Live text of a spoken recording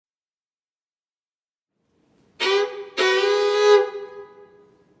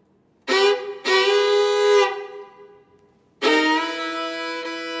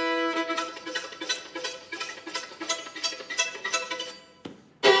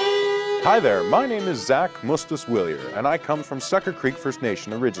Hi there, my name is Zach Willier, and I come from Sucker Creek First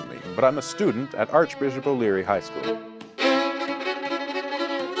Nation originally, but I'm a student at Archbishop O'Leary High School.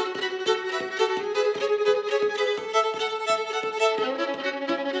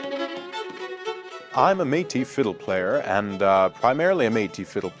 I'm a Métis fiddle player, and primarily a Métis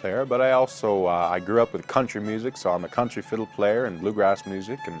fiddle player, but I grew up with country music, so I'm a country fiddle player and bluegrass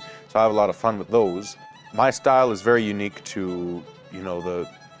music, and so I have a lot of fun with those. My style is very unique to,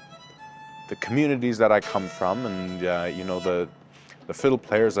 the communities that I come from, and the fiddle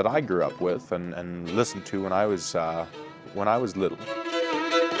players that I grew up with and listened to when I was little.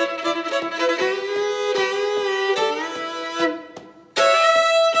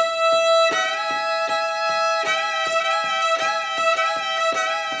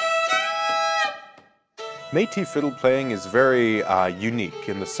 Métis fiddle playing is very unique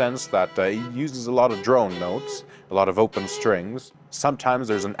in the sense that it uses a lot of drone notes, a lot of open strings. Sometimes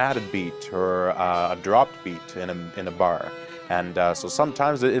there's an added beat or a dropped beat in a bar. And so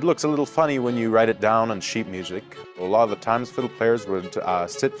sometimes it looks a little funny when you write it down on sheet music. A lot of the times fiddle players would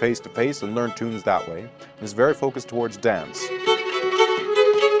sit face to face and learn tunes that way. It's very focused towards dance.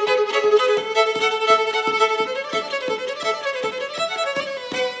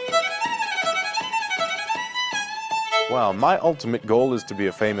 Well, my ultimate goal is to be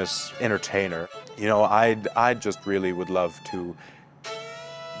a famous entertainer. I just really would love to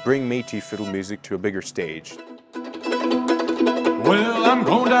bring Métis fiddle music to a bigger stage. Well, I'm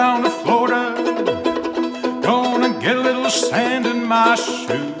going down to Florida, gonna get a little sand in my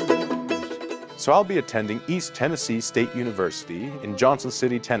shoes. So I'll be attending East Tennessee State University in Johnson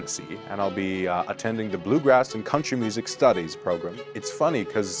City, Tennessee, and I'll be attending the Bluegrass and Country Music Studies program. It's funny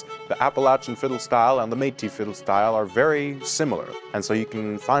because the Appalachian fiddle style and the Métis fiddle style are very similar, and so you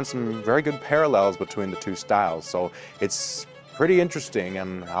can find some very good parallels between the two styles. So it's pretty interesting,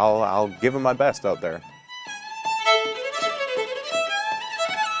 and I'll give it my best out there.